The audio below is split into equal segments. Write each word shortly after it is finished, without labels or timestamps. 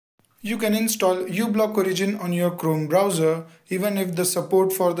You can install uBlock Origin on your Chrome browser even if the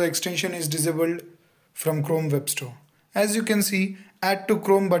support for the extension is disabled from Chrome Web Store. As you can see, Add to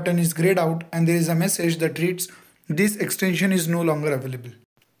Chrome button is grayed out and there is a message that reads, "This extension is no longer available."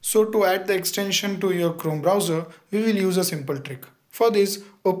 So to add the extension to your Chrome browser, we will use a simple trick. For this,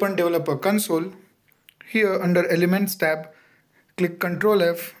 open Developer Console. Here under Elements tab, click Ctrl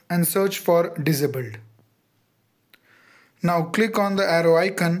F and search for Disabled. Now click on the arrow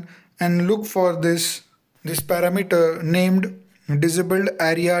icon and look for this parameter named Disabled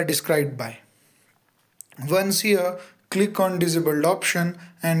Area Described By. Once here, click on Disabled option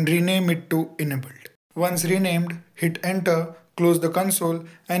and rename it to Enabled. Once renamed, hit enter, close the console,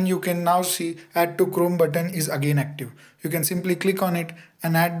 and you can now see Add to Chrome button is again active. You can simply click on it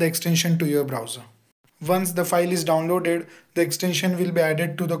and add the extension to your browser. Once the file is downloaded, the extension will be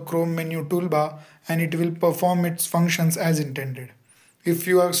added to the Chrome menu toolbar and it will perform its functions as intended. If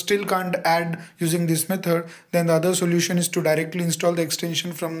you still can't add using this method, then the other solution is to directly install the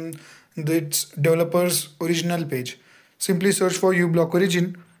extension from its developer's original page. Simply search for uBlock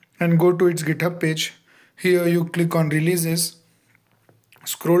Origin and go to its GitHub page. Here you click on Releases,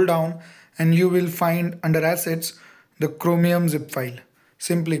 scroll down and you will find under Assets the Chromium zip file.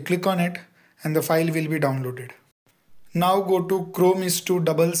 Simply click on it and the file will be downloaded. Now go to Chrome is to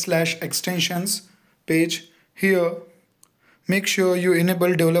 /extensions page. Here, make sure you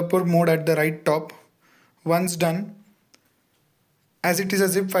enable developer mode at the right top. Once done, as it is a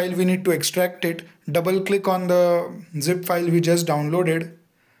zip file, we need to extract it. Double click on the zip file we just downloaded.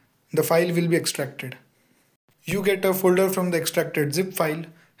 The file will be extracted. You get a folder from the extracted zip file.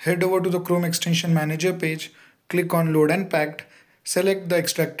 Head over to the Chrome Extension Manager page. Click on Load and Packed. Select the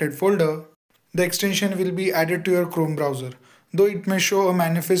extracted folder. The extension will be added to your Chrome browser. Though it may show a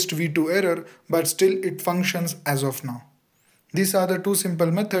manifest v2 error, but still it functions as of now. These are the two simple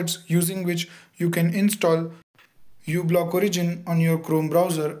methods using which you can install uBlock Origin on your Chrome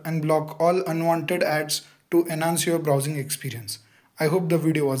browser and block all unwanted ads to enhance your browsing experience. I hope the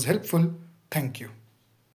video was helpful. Thank you.